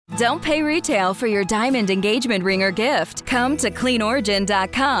Don't pay retail for your diamond engagement ring or gift. Come to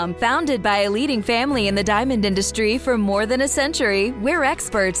CleanOrigin.com. Founded by a leading family in the diamond industry for more than a century, we're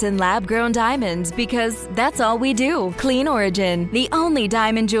experts in lab-grown diamonds because that's all we do. Clean Origin, the only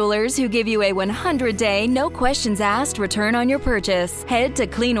diamond jewelers who give you a 100-day, no questions asked return on your purchase. Head to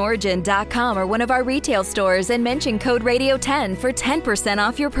CleanOrigin.com or one of our retail stores and mention code Radio10 for 10%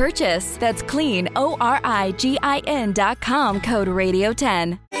 off your purchase. That's CleanOrigin.com, code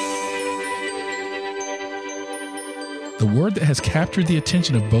Radio10. The word that has captured the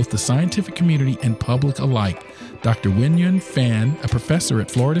attention of both the scientific community and public alike. Dr. Wenyun Fan, a professor at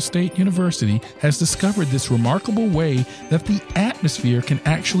Florida State University, has discovered this remarkable way that the atmosphere can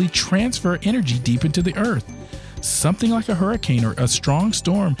actually transfer energy deep into the earth. Something like a hurricane or a strong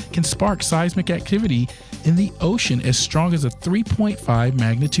storm can spark seismic activity in the ocean as strong as a 3.5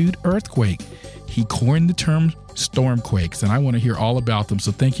 magnitude earthquake. He coined the term Stormquakes, and I want to hear all about them.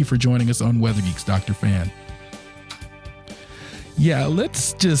 So thank you for joining us on Weather Geeks, Dr. Fan. Yeah,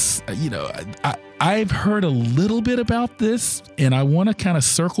 let's just, I've heard a little bit about this, and I want to kind of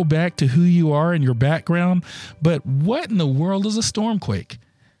circle back to who you are and your background. But what in the world is a stormquake?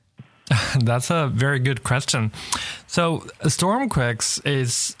 That's a very good question. So stormquakes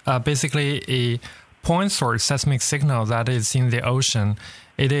is basically a point source seismic signal that is in the ocean.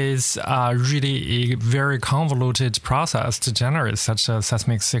 It is really a very convoluted process to generate such a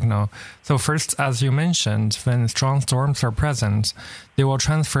seismic signal. So first, as you mentioned, when strong storms are present, they will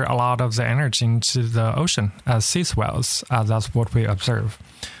transfer a lot of the energy into the ocean as sea swells. That's what we observe.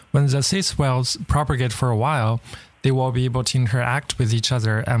 When the sea swells propagate for a while, they will be able to interact with each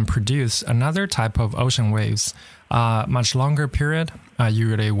other and produce another type of ocean waves, much longer period.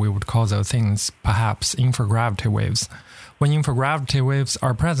 Usually we would call those things perhaps infragravity waves. When infragravity waves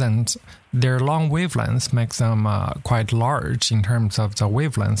are present, their long wavelengths make them quite large in terms of the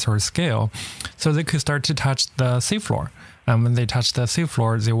wavelengths or scale, so they could start to touch the seafloor. And when they touch the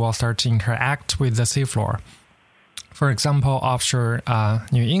seafloor, they will start to interact with the seafloor. For example, offshore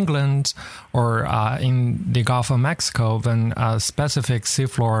New England or in the Gulf of Mexico, when specific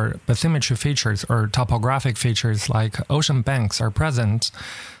seafloor bathymetry features or topographic features like ocean banks are present,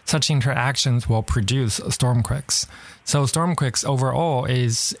 such interactions will produce stormquakes. So stormquakes overall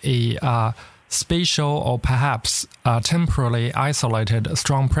is a spatial or perhaps temporally isolated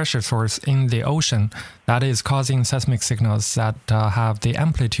strong pressure source in the ocean that is causing seismic signals that have the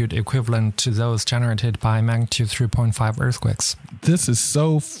amplitude equivalent to those generated by magnitude 3.5 earthquakes. This is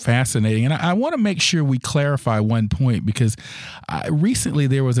so fascinating. And I want to make sure we clarify one point because recently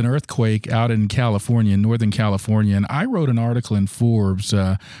there was an earthquake out in California, in Northern California, and I wrote an article in Forbes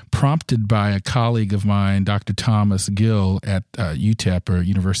prompted by a colleague of mine, Dr. Thomas Gill at UTEP, or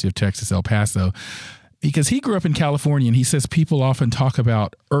University of Texas, El Paso, because he grew up in California, and he says people often talk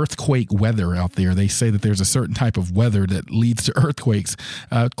about earthquake weather out there. They say that there's a certain type of weather that leads to earthquakes.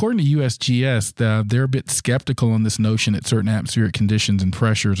 According to USGS, they're a bit skeptical on this notion that certain atmospheric conditions and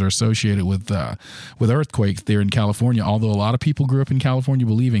pressures are associated with earthquakes there in California, although a lot of people grew up in California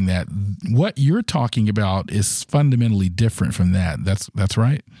believing that. What you're talking about is fundamentally different from that. That's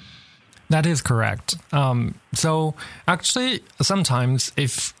right? That is correct. So actually, sometimes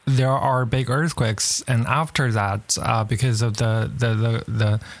if there are big earthquakes, and after that, because of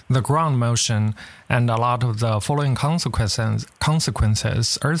the ground motion and a lot of the following consequences,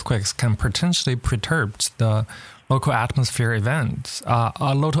 earthquakes can potentially perturb the local atmosphere events,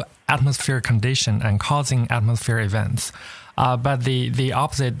 local atmosphere condition, and causing atmosphere events. But the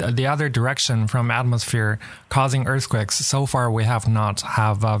opposite, the other direction from atmosphere causing earthquakes, so far we have not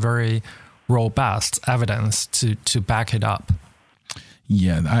have very robust evidence to back it up.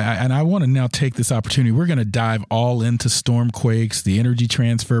 Yeah, I want to now take this opportunity. We're going to dive all into stormquakes, the energy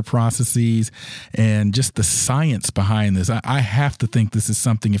transfer processes, and just the science behind this. I have to think this is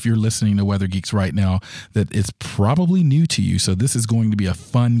something, if you're listening to Weather Geeks right now, that it's probably new to you. So this is going to be a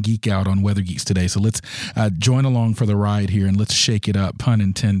fun geek out on Weather Geeks today. So let's join along for the ride here, and let's shake it up, pun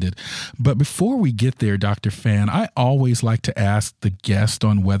intended. But before we get there, Dr. Fan, I always like to ask the guest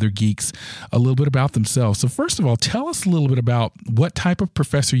on Weather Geeks a little bit about themselves. So first of all, tell us a little bit about what type of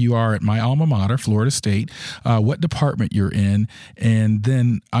professor you are at my alma mater, Florida State, what department you're in, and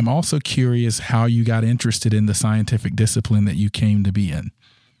then I'm also curious how you got interested in the scientific discipline that you came to be in.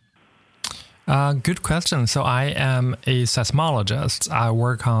 Good question. So I am a seismologist. I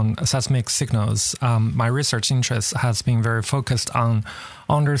work on seismic signals. My research interest has been very focused on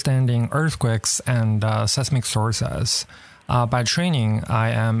understanding earthquakes and seismic sources. By training, I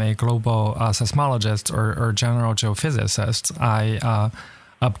am a global seismologist or general geophysicist.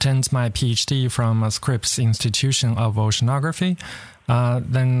 obtained my PhD from Scripps Institution of Oceanography.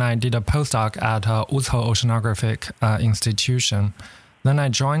 Then I did a postdoc at Woods Hole Oceanographic Institution. Then I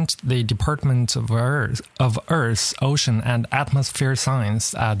joined the Department of Earth, Ocean, and Atmosphere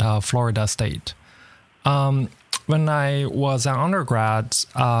Science at Florida State. When I was an undergrad,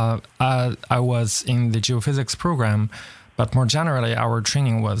 I was in the geophysics program, but more generally, our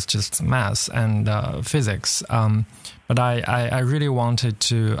training was just math and physics. But I really wanted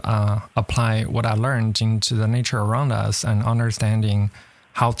to apply what I learned into the nature around us and understanding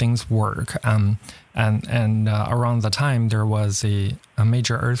how things work. And around the time, there was a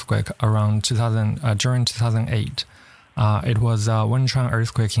major earthquake around during 2008. It was a Wenchuan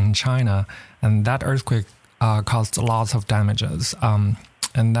earthquake in China, and that earthquake caused lots of damages.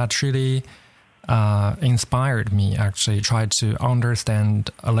 And that really inspired me, actually, try to understand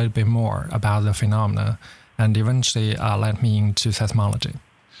a little bit more about the phenomena, and eventually led me into seismology.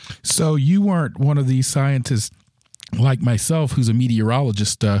 So you weren't one of these scientists like myself, who's a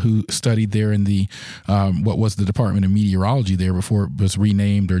meteorologist who studied there in the what was the Department of Meteorology there before it was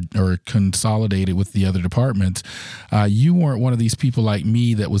renamed or consolidated with the other departments. You weren't one of these people like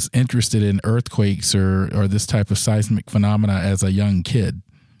me that was interested in earthquakes or this type of seismic phenomena as a young kid.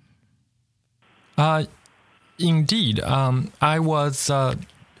 Indeed. I was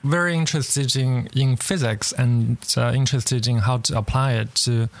very interested in physics and interested in how to apply it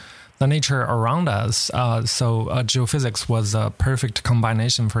to the nature around us. So geophysics was a perfect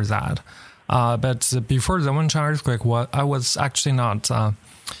combination for that. But before the Wenchuan earthquake, I was actually not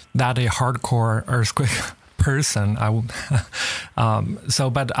that a hardcore earthquake person.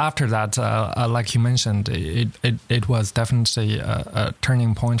 But after that, like you mentioned, it was definitely a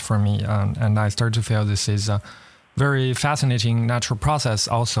turning point for me, and I started to feel this is a very fascinating natural process,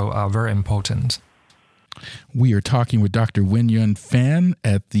 also very important. We are talking with Dr. Wenyuan Fan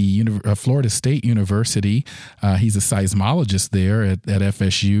at the Florida State University. He's a seismologist there at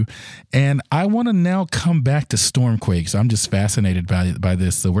FSU. And I want to now come back to stormquakes. I'm just fascinated by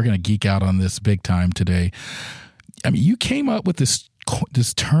this, so we're going to geek out on this big time today. I mean, you came up with this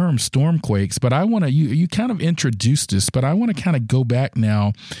term stormquakes, but I want to, you kind of introduced this, but I want to kind of go back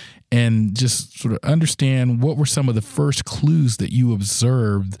now and just sort of understand what were some of the first clues that you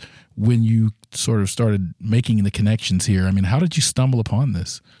observed when you sort of started making the connections here. I mean, how did you stumble upon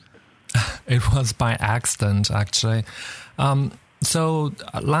this? It was by accident, actually. So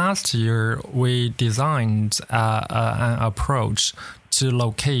last year, we designed an approach to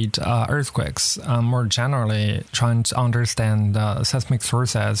locate earthquakes, more generally trying to understand seismic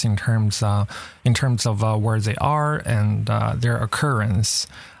sources in terms of where they are and their occurrence,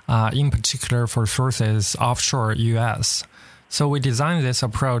 in particular for sources offshore U.S. So we designed this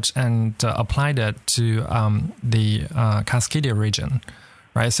approach and applied it to the Cascadia region,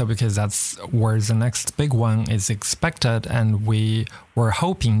 right? So because that's where the next big one is expected, and we were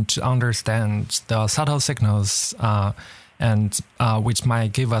hoping to understand the subtle signals and which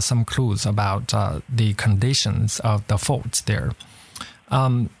might give us some clues about the conditions of the faults there.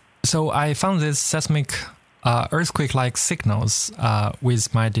 So I found these seismic earthquake-like signals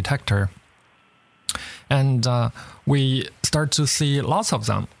with my detector. And we start to see lots of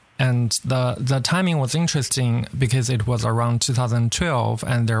them. And the timing was interesting because it was around 2012,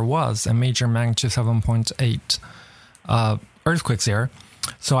 and there was a major magnitude 7.8 earthquake there.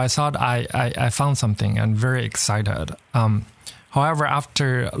 So I thought I found something and very excited. However,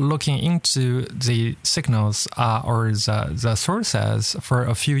 after looking into the signals or the sources for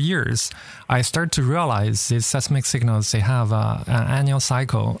a few years, I started to realize these seismic signals, they have an annual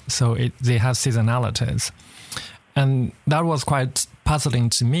cycle, so they have seasonalities. And that was quite puzzling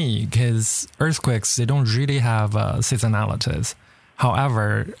to me because earthquakes, they don't really have seasonalities.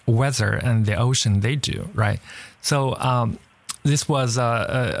 However, weather and the ocean, they do, right? So this was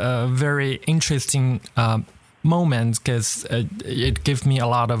a very interesting moment because it gave me a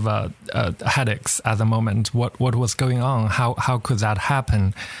lot of headaches at the moment. What was going on? How could that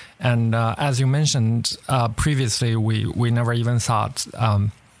happen? And as you mentioned previously, we never even thought,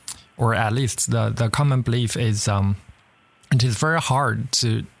 or at least the common belief is it is very hard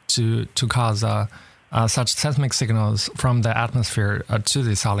to cause such seismic signals from the atmosphere to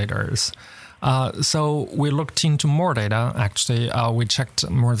the solid Earth. So we looked into more data. Actually, we checked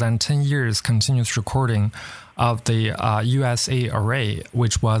more than 10 years continuous recording of the USA array,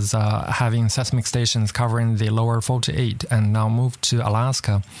 which was having seismic stations covering the lower 48 and now moved to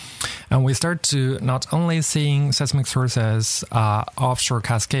Alaska. And we started to not only seeing seismic sources offshore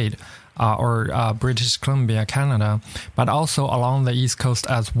Cascade, or British Columbia, Canada, but also along the East Coast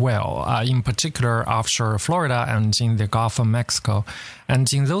as well, in particular offshore Florida and in the Gulf of Mexico.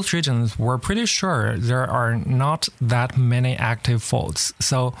 And in those regions, we're pretty sure there are not that many active faults.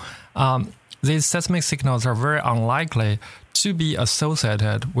 So these seismic signals are very unlikely to be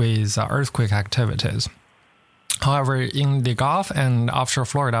associated with earthquake activities. However, in the Gulf and offshore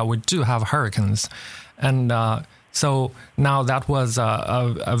Florida, we do have hurricanes. And so now that was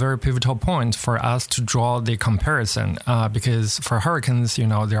a very pivotal point for us to draw the comparison because for hurricanes,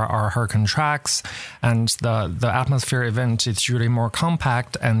 there are hurricane tracks and the atmosphere event is usually more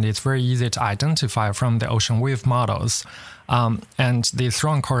compact and it's very easy to identify from the ocean wave models. And the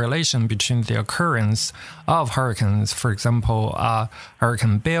strong correlation between the occurrence of hurricanes, for example,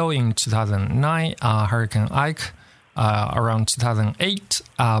 Hurricane Bill in 2009, Hurricane Ike around 2008,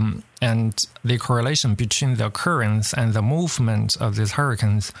 and the correlation between the occurrence and the movement of these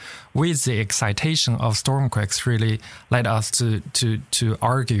hurricanes with the excitation of stormquakes really led us to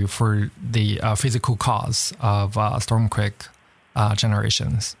argue for the physical cause of stormquake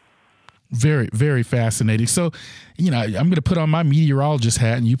generations. Very, very fascinating. So, I'm going to put on my meteorologist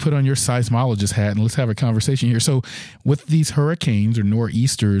hat and you put on your seismologist hat and let's have a conversation here. So with these hurricanes or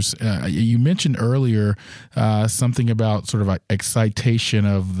nor'easters, you mentioned earlier something about sort of like excitation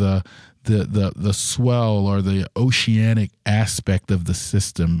of the swell or the oceanic aspect of the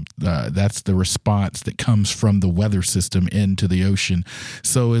system. That's the response that comes from the weather system into the ocean.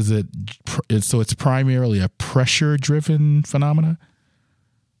 So it's primarily a pressure-driven phenomena?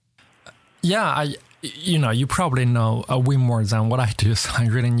 Yeah, you probably know way more than what I do, so I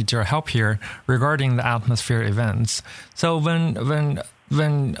really need your help here regarding the atmosphere events. So when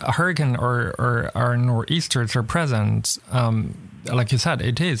a hurricane or nor'easters are present, like you said,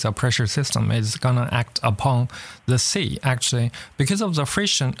 it is a pressure system. It's gonna act upon the sea actually because of the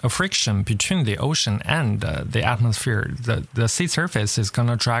friction between the ocean and the atmosphere. The sea surface is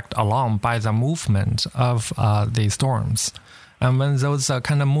gonna dragged along by the movement of the storms. And when those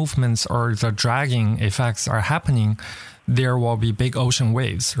kind of movements or the dragging effects are happening, there will be big ocean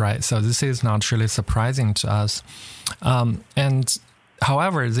waves, right? So this is not really surprising to us. And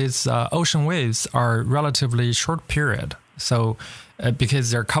however, these ocean waves are relatively short period. So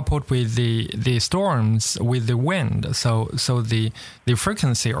because they're coupled with the storms, with the wind, so the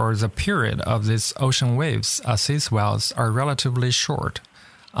frequency or the period of these ocean waves, sea swells, are relatively short.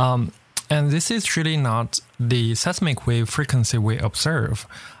 And this is really not the seismic wave frequency we observe.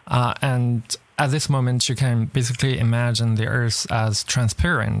 And at this moment, you can basically imagine the Earth as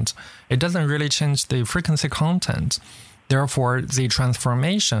transparent. It doesn't really change the frequency content. Therefore, the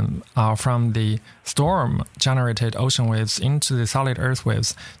transformation from the storm-generated ocean waves into the solid Earth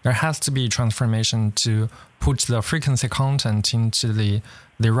waves, there has to be transformation to put the frequency content into the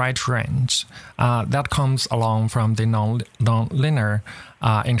right range. That comes along from the non-linear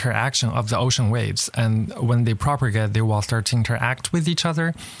interaction of the ocean waves. And when they propagate, they will start to interact with each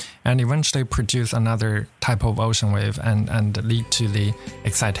other and eventually produce another type of ocean wave and lead to the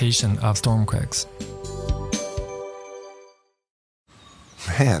excitation of stormquakes.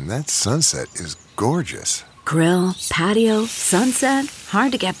 Man, that sunset is gorgeous. Grill, patio, sunset.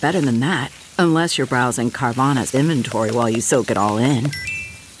 Hard to get better than that. Unless you're browsing Carvana's inventory while you soak it all in.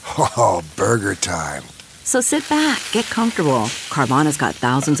 Oh, burger time. So sit back, get comfortable. Carvana's got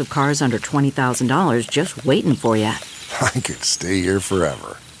thousands of cars under $20,000 just waiting for you. I could stay here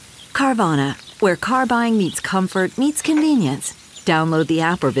forever. Carvana, where car buying meets comfort meets convenience. Download the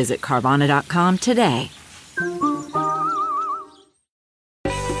app or visit Carvana.com today.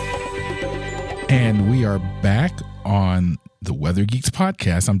 And we are back on the Weather Geeks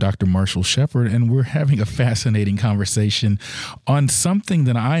podcast. I'm Dr. Marshall Shepard, and we're having a fascinating conversation on something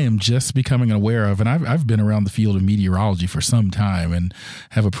that I am just becoming aware of. And I've been around the field of meteorology for some time and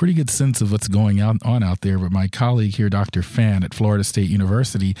have a pretty good sense of what's going on out there. But my colleague here, Dr. Fan at Florida State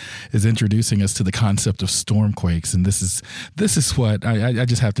University, is introducing us to the concept of stormquakes. And this is what I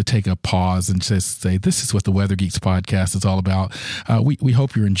just have to take a pause and just say, this is what the Weather Geeks podcast is all about. We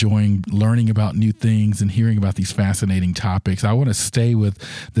hope you're enjoying learning about new things and hearing about these fascinating topics. I want to stay with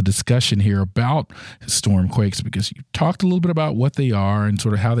the discussion here about stormquakes because you talked a little bit about what they are and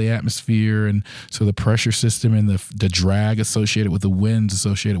sort of how the atmosphere and so the pressure system and the drag associated with the winds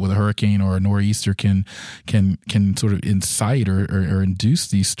associated with a hurricane or a nor'easter can sort of incite or induce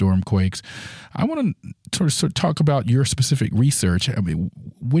these stormquakes. I want to sort of talk about your specific research. I mean,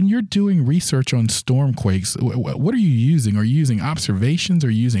 when you're doing research on stormquakes, what are you using? Are you using observations? Are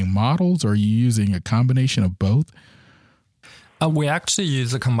you using models? Are you using a combination of both? We actually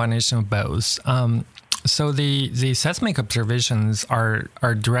use a combination of both. So the seismic observations are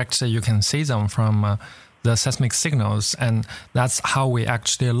direct. You can see them from the seismic signals, and that's how we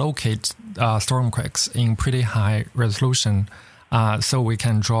actually locate stormquakes in pretty high resolution. So we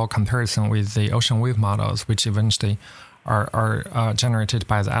can draw comparison with the ocean wave models, which eventually are generated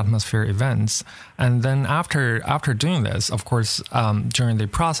by the atmosphere events. And then after doing this, of course, during the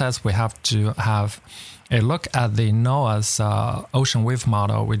process, we have to have a look at the NOAA's ocean wave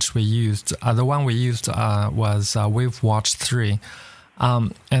model, which we used. The one we used was Wave Watch 3.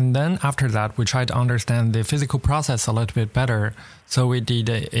 And then after that, we tried to understand the physical process a little bit better. So we did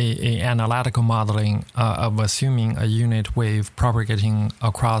a analytical modeling of assuming a unit wave propagating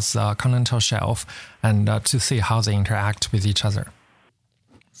across the continental shelf and to see how they interact with each other.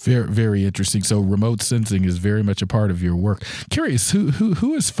 Very, very interesting. So remote sensing is very much a part of your work. Curious,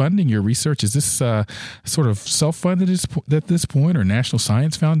 who is funding your research? Is this sort of self-funded at this point, or National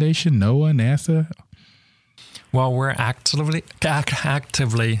Science Foundation, NOAA, NASA? Well, we're actively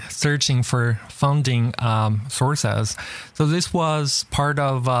searching for funding sources. So this was part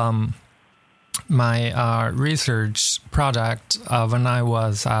of my research project when I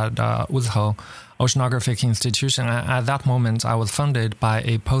was at Wuzhou Oceanographic Institution. At that moment, I was funded by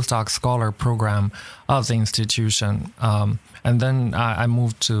a postdoc scholar program of the institution. And then I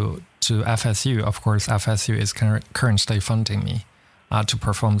moved to FSU. Of course, FSU is currently funding me to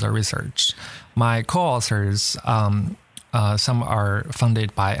perform the research. My co-authors, some are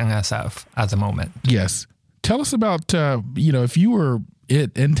funded by NSF at the moment. Yes. Tell us about, if you were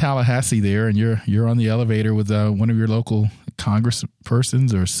in Tallahassee there and you're on the elevator with one of your local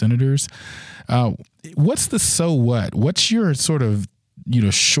congresspersons or senators, what's the so what? What's your sort of,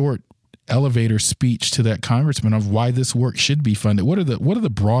 short elevator speech to that congressman of why this work should be funded? What are the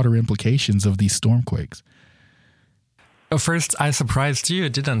broader implications of these stormquakes? First, I surprised you,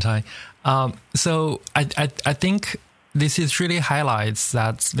 didn't I? So I think this really highlights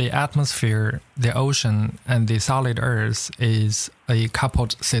that the atmosphere, the ocean, and the solid Earth is a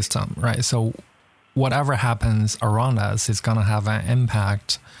coupled system, right? So whatever happens around us is going to have an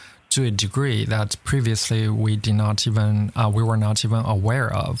impact to a degree that previously we were not even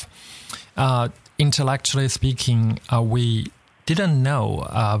aware of. Intellectually speaking, we didn't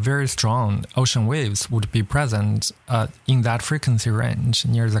know very strong ocean waves would be present in that frequency range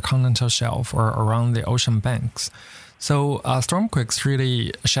near the continental shelf or around the ocean banks. So stormquakes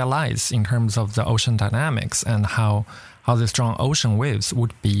really shed light in terms of the ocean dynamics and how the strong ocean waves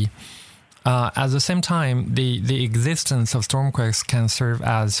would be. At the same time, the existence of stormquakes can serve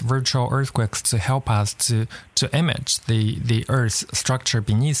as virtual earthquakes to help us to image the Earth's structure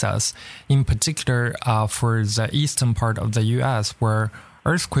beneath us, in particular for the eastern part of the U.S., where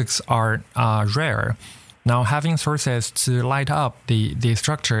earthquakes are rare. Now, having sources to light up the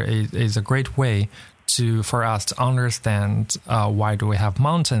structure is a great way for us to understand why do we have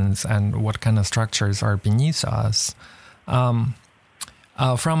mountains and what kind of structures are beneath us.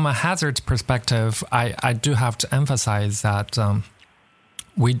 From a hazard perspective, I do have to emphasize that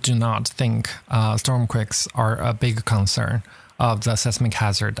we do not think stormquakes are a big concern of the seismic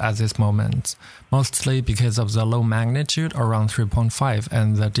hazard at this moment, mostly because of the low magnitude, around 3.5,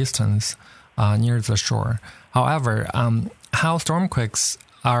 and the distance near the shore. However, how stormquakes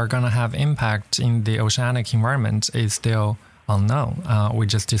are going to have impact in the oceanic environment is still unknown. We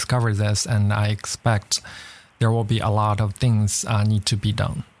just discovered this, and I expect there will be a lot of things need to be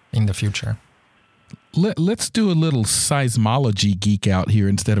done in the future. Let's do a little seismology geek out here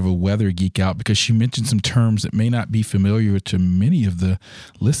instead of a weather geek out, because you mentioned some terms that may not be familiar to many of the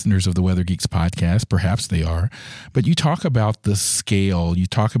listeners of the Weather Geeks podcast. Perhaps they are. But you talk about the scale. You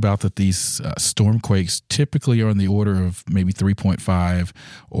talk about that these stormquakes typically are on the order of maybe 3.5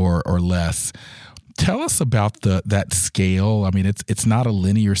 or less. Tell us about that scale. I mean, it's not a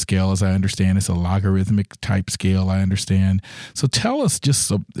linear scale, as I understand. It's a logarithmic type scale, I understand. So tell us just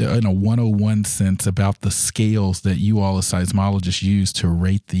in a 101 sense about the scales that you all as seismologists use to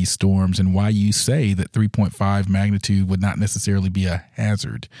rate these storms and why you say that 3.5 magnitude would not necessarily be a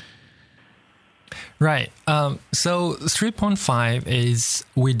hazard. Right. So 3.5 is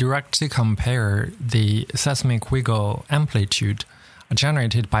we directly compare the seismic wiggle amplitude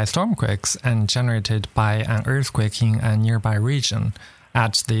generated by stormquakes and generated by an earthquake in a nearby region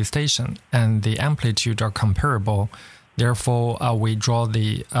at the station, and the amplitude are comparable. Therefore, we draw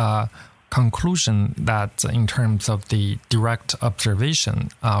the conclusion that in terms of the direct observation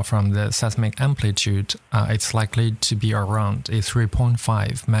from the seismic amplitude, it's likely to be around a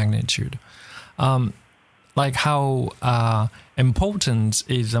 3.5 magnitude. Like how important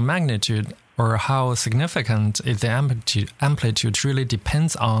is the magnitude or how significant is the amplitude really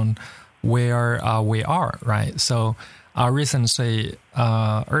depends on where we are, right? So recently,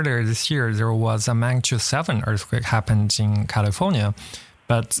 earlier this year, there was a magnitude 7 earthquake happened in California.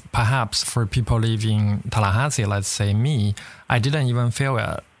 But perhaps for people living in Tallahassee, let's say me, I didn't even feel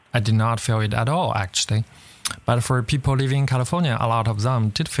it. I did not feel it at all, actually. But for people living in California, a lot of them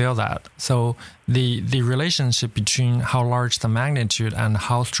did feel that. So the relationship between how large the magnitude and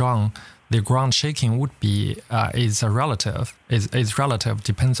how strong the ground shaking would be is relative,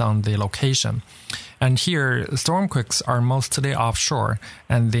 depends on the location. And here, stormquakes are mostly offshore,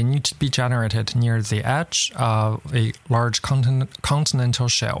 and they need to be generated near the edge of a large continental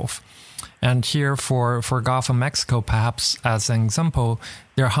shelf. And here for Gulf of Mexico, perhaps as an example,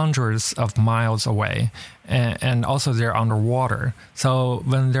 they're hundreds of miles away, and also they're underwater. So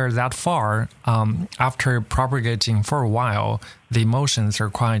when they're that far, after propagating for a while, the motions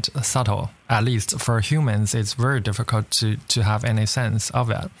are quite subtle. At least for humans, it's very difficult to have any sense of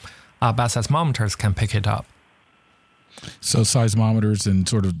it. But seismometers can pick it up. So seismometers and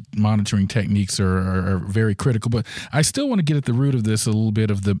sort of monitoring techniques are very critical. But I still want to get at the root of this a little bit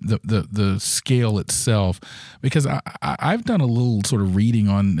of the scale itself, because I've done a little sort of reading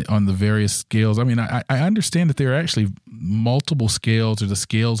on the various scales. I mean, I understand that there are actually multiple scales, or the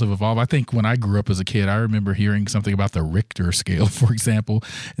scales have evolved. I think when I grew up as a kid, I remember hearing something about the Richter scale, for example,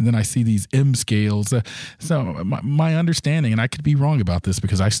 and then I see these M scales. So my understanding, and I could be wrong about this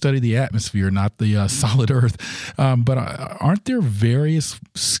because I study the atmosphere, not the solid Earth, but aren't there various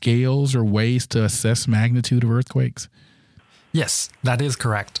scales or ways to assess magnitude of earthquakes? Yes, that is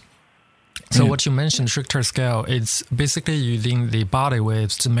correct. So what you mentioned, Richter scale, it's basically using the body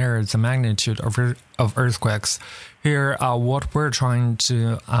waves to measure the magnitude of earthquakes. Here, what we're trying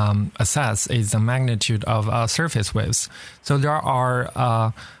to assess is the magnitude of surface waves. So there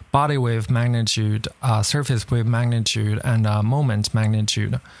are body wave magnitude, surface wave magnitude, and moment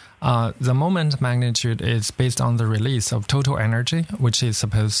magnitude. The moment magnitude is based on the release of total energy, which is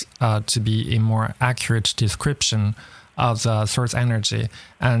supposed to be a more accurate description of the source energy.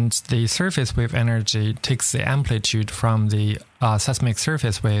 And the surface wave energy takes the amplitude from the seismic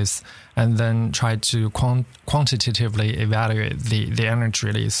surface waves and then try to quantitatively evaluate the energy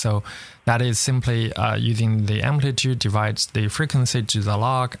release. So that is simply using the amplitude divides the frequency to the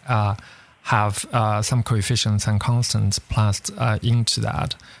log, have some coefficients and constants placed into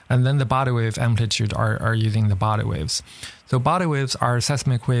that. And then the body wave amplitude are using the body waves. So body waves are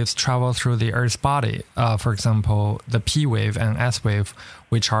seismic waves travel through the Earth's body. For example, the P wave and S wave,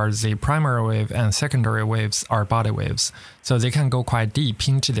 which are the primary wave and secondary waves, are body waves. So they can go quite deep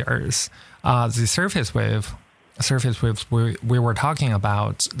into the Earth. The surface waves we were talking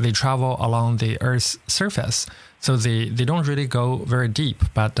about, they travel along the Earth's surface. So they don't really go very deep,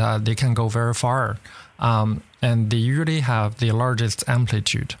 but they can go very far. And they usually have the largest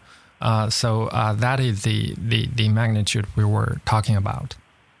amplitude. So that is the magnitude we were talking about.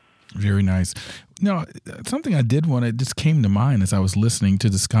 Very nice. Now, something I did want to, just came to mind as I was listening to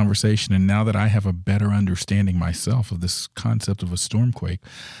this conversation, and now that I have a better understanding myself of this concept of a stormquake,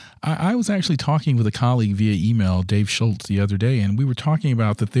 I was actually talking with a colleague via email, Dave Schultz, the other day, and we were talking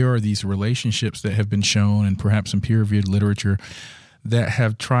about that there are these relationships that have been shown, and perhaps in peer-reviewed literature, that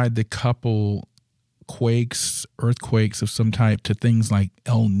have tried to couple quakes, earthquakes of some type to things like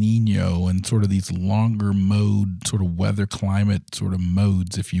El Nino and sort of these longer mode, sort of weather climate sort of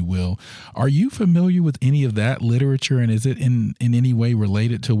modes, if you will. Are you familiar with any of that literature, and is it in any way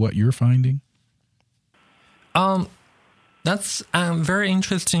related to what you're finding? That's a very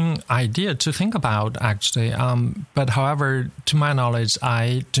interesting idea to think about, actually. But however, to my knowledge,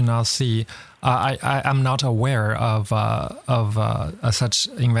 I do not see. I'm not aware of such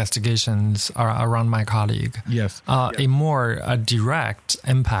investigations around my colleague. Yes. A more direct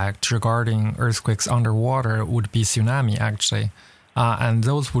impact regarding earthquakes underwater would be tsunami, actually, and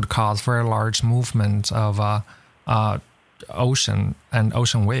those would cause very large movement of ocean and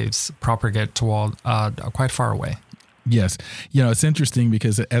ocean waves propagate toward quite far away. Yes. You know, it's interesting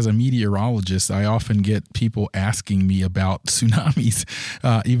because as a meteorologist, I often get people asking me about tsunamis,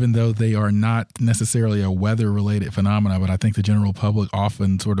 even though they are not necessarily a weather-related phenomena. But I think the general public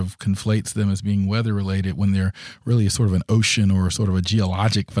often sort of conflates them as being weather-related when they're really sort of an ocean or sort of a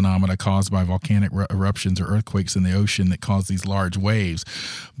geologic phenomena caused by volcanic eruptions or earthquakes in the ocean that cause these large waves.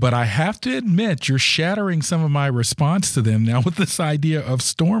 But I have to admit, you're shattering some of my response to them now with this idea of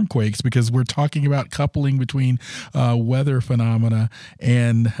stormquakes, because we're talking about coupling between weather phenomena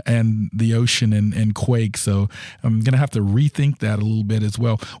and the ocean and quakes. So I'm going to have to rethink that a little bit as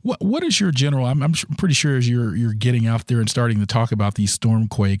well. What is your general? I'm pretty sure as you're getting out there and starting to talk about these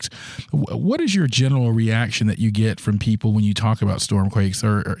stormquakes, what is your general reaction that you get from people when you talk about stormquakes?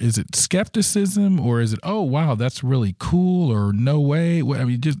 Or is it skepticism, or is it, oh wow, that's really cool, or no way? I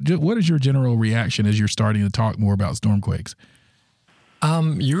mean, just what is your general reaction as you're starting to talk more about stormquakes?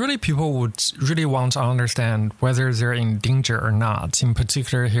 Usually people would really want to understand whether they're in danger or not. In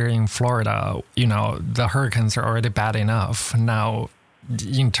particular, here in Florida, the hurricanes are already bad enough. Now,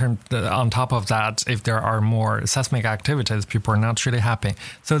 on top of that, if there are more seismic activities, people are not really happy.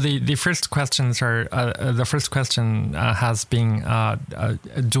 So the first questions are the first question has been,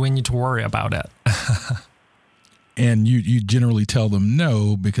 do we need to worry about it? And you generally tell them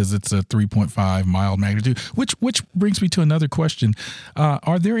no, because it's a 3.5 mild magnitude, which brings me to another question.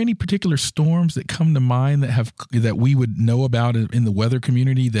 Are there any particular storms that come to mind that we would know about in the weather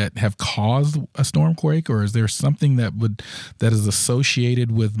community that have caused a stormquake, or is there something that is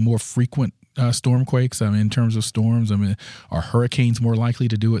associated with more frequent stormquakes? I mean, in terms of storms, are hurricanes more likely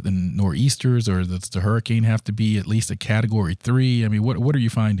to do it than nor'easters, or does the hurricane have to be at least a Category 3? I mean, what are you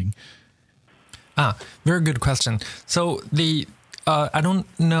finding? Very good question. So I don't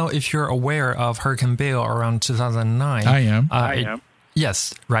know if you're aware of Hurricane Bill around 2009. I am. I am.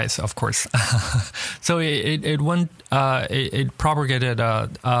 Yes, right. Of course. So it propagated.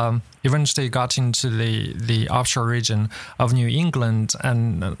 Eventually got into the offshore region of New England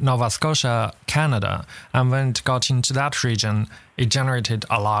and Nova Scotia, Canada. And when it got into that region, it generated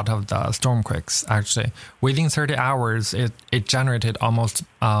a lot of the stormquakes, actually. Within 30 hours, it generated almost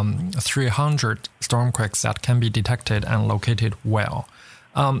 300 stormquakes that can be detected and located well.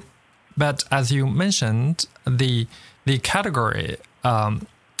 But as you mentioned, the category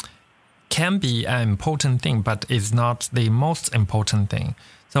can be an important thing, but is not the most important thing.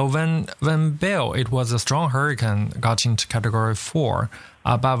 So when Bill, it was a strong hurricane, got into Category 4,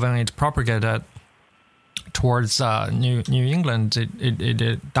 but when it propagated towards New England,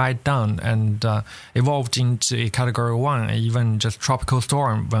 it died down and evolved into a Category 1, even just tropical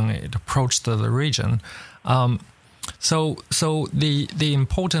storm when it approached the region. So the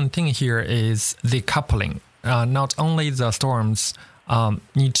important thing here is the coupling. Not only the storms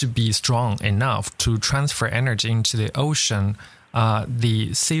need to be strong enough to transfer energy into the ocean, the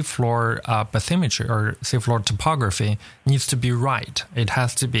seafloor bathymetry or seafloor topography needs to be right. It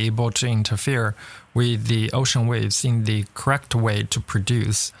has to be able to interfere with the ocean waves in the correct way to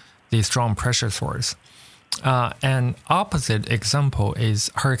produce the strong pressure source. An opposite example is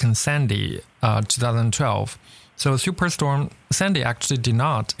Hurricane Sandy, 2012. So Superstorm Sandy actually did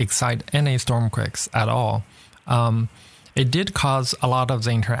not excite any stormquakes at all. It did cause a lot of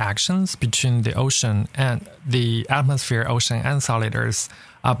the interactions between the ocean and the atmosphere, ocean, and solid Earth.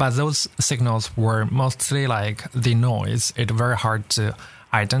 But those signals were mostly like the noise. It's very hard to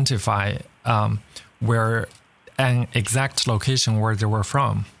identify where an exact location where they were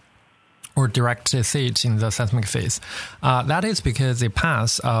from, or directly see it in the seismic phase. That is because the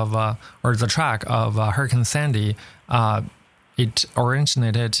path of, or the track of Hurricane Sandy, it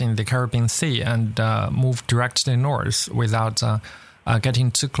originated in the Caribbean Sea and moved directly north without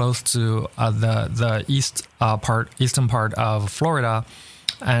getting too close to the eastern part of Florida,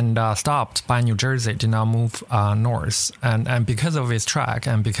 and stopped by New Jersey, did not move north. And because of its track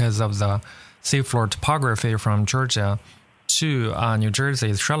and because of the seafloor topography from Georgia to New Jersey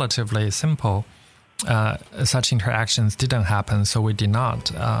is relatively simple, such interactions didn't happen, so we did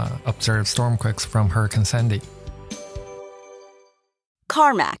not observe stormquakes from Hurricane Sandy.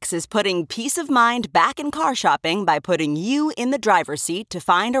 CarMax is putting peace of mind back in car shopping by putting you in the driver's seat to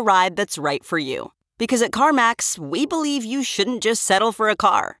find a ride that's right for you. Because at CarMax, we believe you shouldn't just settle for a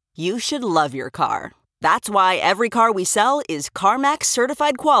car. You should love your car. That's why every car we sell is CarMax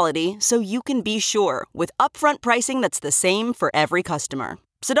certified quality, so you can be sure with upfront pricing that's the same for every customer.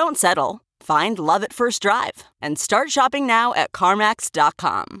 So don't settle. Find love at first drive and start shopping now at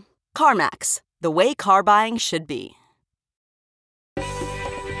CarMax.com. CarMax, the way car buying should be.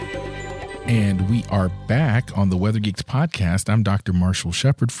 And we are back on the Weather Geeks podcast. I'm Dr. Marshall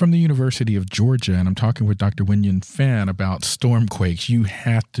Shepard from the University of Georgia, and I'm talking with Dr. Wenyan Fan about stormquakes. You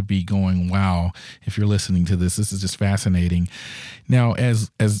have to be going, wow, if you're listening to this. This is just fascinating. Now, as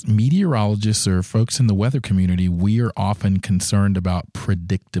meteorologists or folks in the weather community, we are often concerned about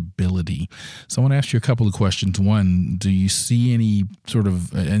predictability. So I want to ask you a couple of questions. One, do you see any sort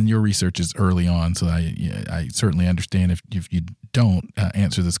of, and your research is early on, so I certainly understand if you don't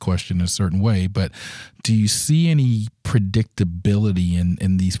answer this question in a certain way. But do you see any predictability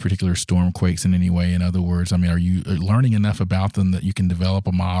in these particular stormquakes in any way? In other words, I mean, are you learning enough about them that you can develop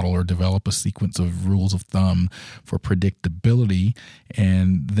a model or develop a sequence of rules of thumb for predictability?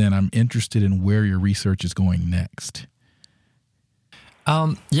 And then I'm interested in where your research is going next.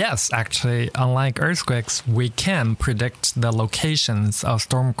 Yes, actually, unlike earthquakes, we can predict the locations of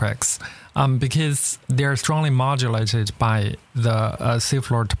stormquakes because they're strongly modulated by the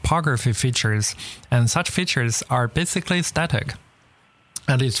seafloor topography features, and such features are basically static.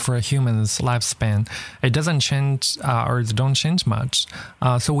 At least for a human's lifespan, it doesn't change or they don't change much.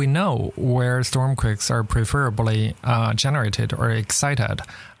 So we know where stormquakes are preferably generated or excited,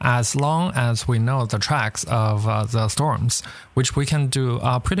 as long as we know the tracks of the storms, which we can do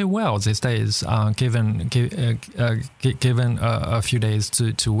pretty well these days, given a few days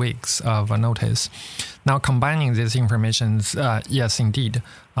to weeks of notice. Now, combining these informations, yes, indeed,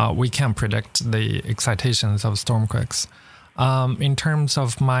 we can predict the excitations of stormquakes. In terms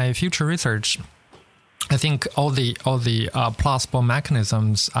of my future research, I think all the plausible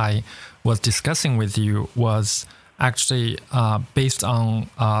mechanisms I was discussing with you was actually based on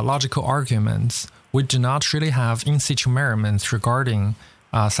logical arguments. We do not really have in situ measurements regarding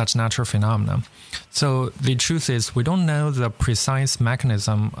such natural phenomena. So the truth is, we don't know the precise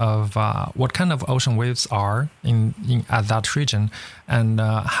mechanism of what kind of ocean waves are at that region, and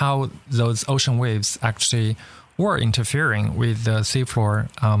how those ocean waves actually were interfering with the seafloor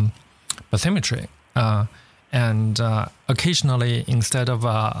bathymetry. And occasionally, instead of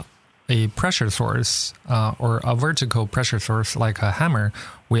a pressure source or a vertical pressure source like a hammer,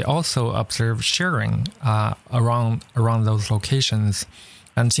 we also observe shearing around those locations.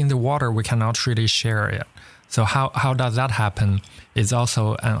 And in the water, we cannot really shear it. So how does that happen is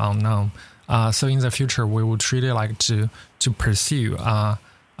also an unknown. So in the future, we would really like to pursue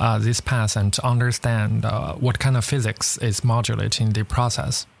this path and to understand what kind of physics is modulating the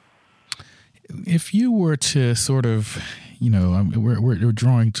process. If you were to sort of, we're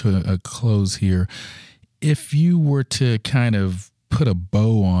drawing to a close here. If you were to kind of put a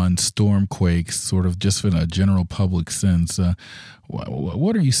bow on stormquakes, sort of just in a general public sense,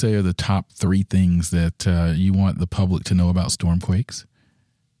 what do you say are the top 3 things that you want the public to know about stormquakes?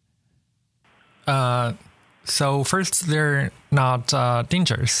 So first, they're not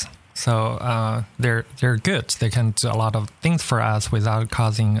dangerous. So they're good. They can do a lot of things for us without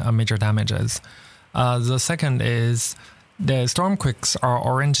causing major damages. The second is the stormquakes are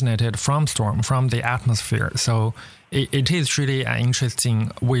originated from the atmosphere. So it is really an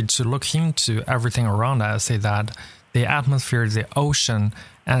interesting way to look into everything around us, is that the atmosphere, the ocean,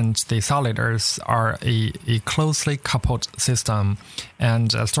 and the solid Earth are a closely coupled system. And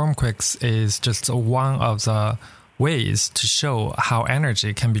stormquakes is just one of the ways to show how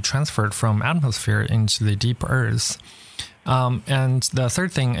energy can be transferred from atmosphere into the deep Earth. And the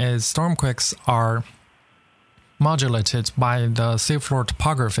third thing is stormquakes are modulated by the seafloor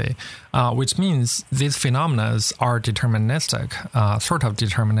topography, which means these phenomena are deterministic, sort of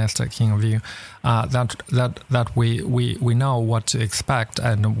deterministic in view, that we know what to expect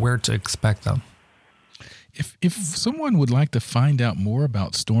and where to expect them. If someone would like to find out more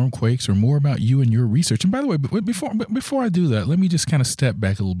about stormquakes or more about you and your research, and by the way, before I do that, let me just kind of step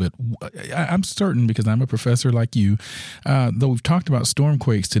back a little bit. I'm certain, because I'm a professor like you, though we've talked about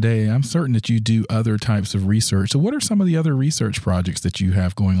stormquakes today, I'm certain that you do other types of research. So what are some of the other research projects that you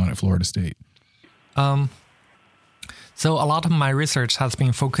have going on at Florida State? So a lot of my research has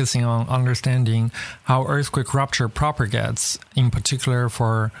been focusing on understanding how earthquake rupture propagates, in particular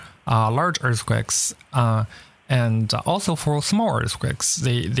for large earthquakes, and also for small earthquakes.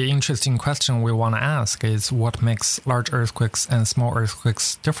 The interesting question we want to ask is what makes large earthquakes and small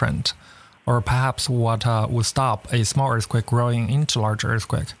earthquakes different, or perhaps what would stop a small earthquake growing into large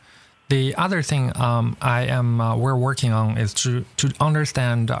earthquake. The other thing we're working on is to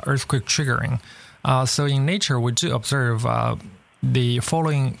understand earthquake triggering. So in nature, we do observe the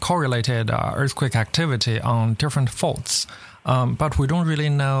following correlated earthquake activity on different faults, but we don't really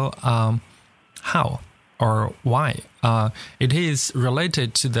know how or why. It is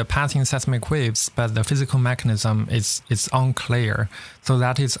related to the passing seismic waves, but the physical mechanism is unclear. So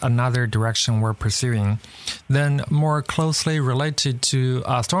that is another direction we're pursuing. Then more closely related to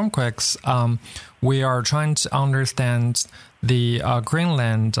stormquakes, we are trying to understand the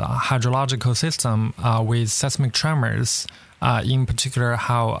Greenland hydrological system with seismic tremors, in particular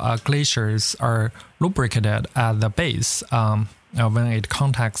how glaciers are lubricated at the base when it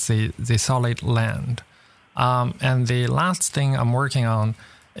contacts the solid land. And the last thing I'm working on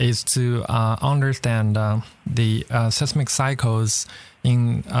is to understand the seismic cycles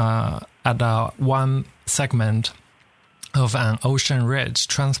in at one segment of an ocean ridge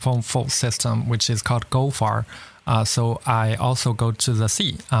transform fault system, which is called GOFAR. So I also go to the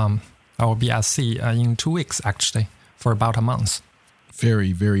sea. I will be at sea in 2 weeks, actually, for about a month.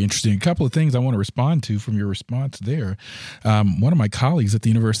 Very, very interesting. A couple of things I want to respond to from your response there. One of my colleagues at the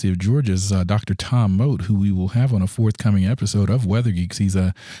University of Georgia is Dr. Tom Mote, who we will have on a forthcoming episode of Weather Geeks. He's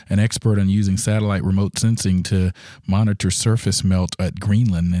an expert on using satellite remote sensing to monitor surface melt at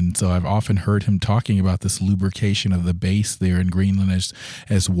Greenland. And so I've often heard him talking about this lubrication of the base there in Greenland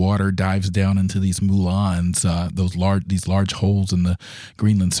as water dives down into these moulins, these large holes in the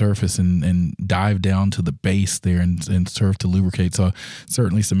Greenland surface and dive down to the base there and serve to lubricate. So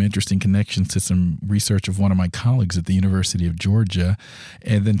certainly some interesting connections to some research of one of my colleagues at the University of Georgia.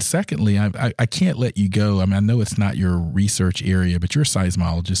 And then secondly, I can't let you go. I mean, I know it's not your research area, but you're a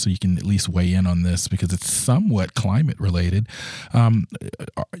seismologist, so you can at least weigh in on this because it's somewhat climate related.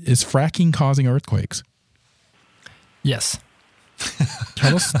 Is fracking causing earthquakes? Yes.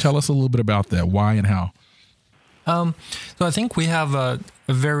 Tell us a little bit about that. Why and how? So I think we have a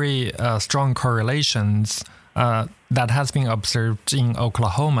very strong correlations that has been observed in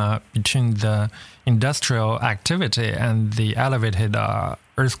Oklahoma between the industrial activity and the elevated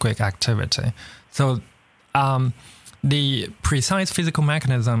earthquake activity. So the precise physical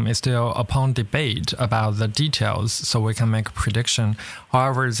mechanism is still upon debate about the details, so we can make a prediction.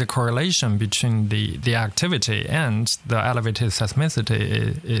 However, the correlation between the activity and the elevated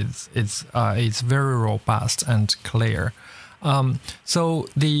seismicity is very robust and clear. So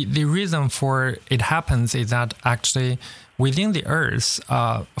the reason for it happens is that actually within the Earth,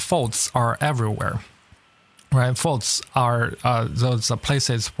 faults are everywhere, right? Faults are those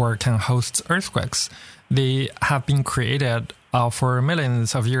places where can host earthquakes. They have been created for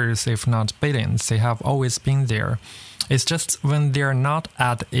millions of years, if not billions. They have always been there. It's just when they're not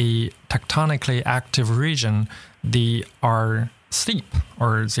at a tectonically active region, they are asleep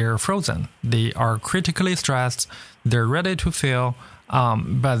or they're frozen. They are critically stressed. They're ready to fail,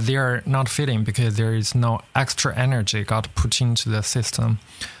 but they're not failing because there is no extra energy got put into the system.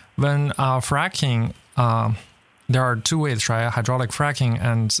 When fracking, there are two ways, right? Hydraulic fracking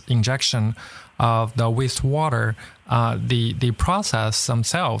and injection of the wastewater. The process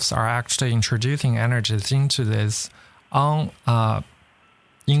themselves are actually introducing energies into these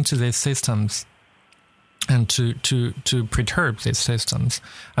systems and to perturb these systems.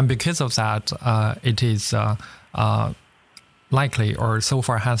 And because of that, it is likely, or so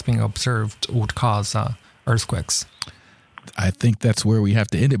far has been observed, would cause earthquakes. I think that's where we have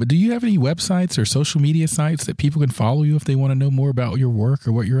to end it. But do you have any websites or social media sites that people can follow you if they want to know more about your work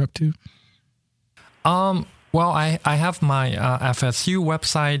or what you're up to? Well, I have my FSU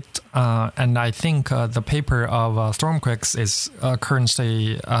website, and I think the paper of Stormquakes is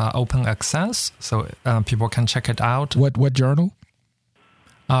currently open access, so people can check it out. What journal?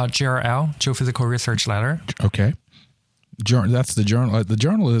 GRL, Geophysical Research Letter. Okay. That's the journal. The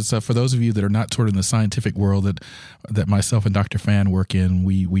journal is for those of you that are not sort of in the scientific world that myself and Dr. Fan work in.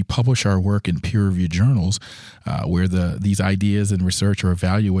 We publish our work in peer-reviewed journals where these ideas and research are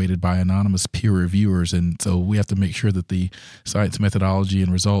evaluated by anonymous peer reviewers, and so we have to make sure that the science methodology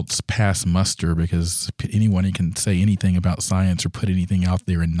and results pass muster because anyone can say anything about science or put anything out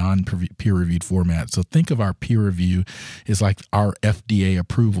there in non-peer-reviewed format. So think of our peer review as like our FDA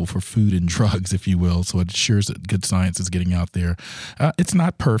approval for food and drugs, if you will. So it ensures that good science is getting out there. It's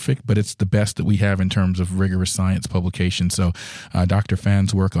not perfect, but it's the best that we have in terms of rigorous science publication. So Dr.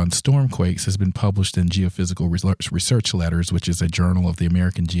 Fan's work on stormquakes has been published in Geophysical Research Letters, which is a journal of the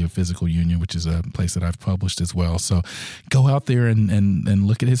American Geophysical Union, which is a place that I've published as well. So go out there and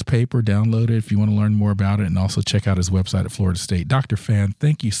look at his paper, download it if you want to learn more about it, and also check out his website at Florida State. Dr. Fan,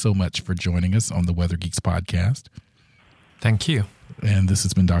 thank you so much for joining us on the Weather Geeks podcast. Thank you. And this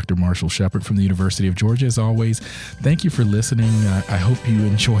has been Dr. Marshall Shepard from the University of Georgia. As always, thank you for listening. I hope you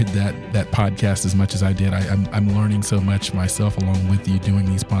enjoyed that podcast as much as I did. I'm learning so much myself along with you doing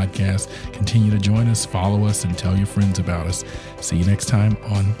these podcasts. Continue to join us, follow us, and tell your friends about us. See you next time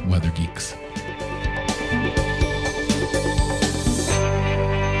on Weather Geeks.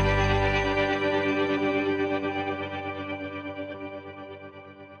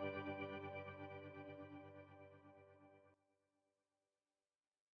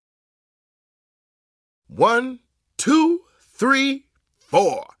 One, 2, 3,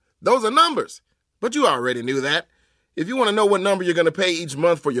 4. Those are numbers. But you already knew that. If you want to know what number you're going to pay each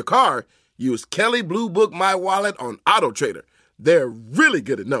month for your car, use Kelley Blue Book My Wallet on Auto Trader. They're really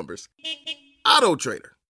good at numbers. Auto Trader.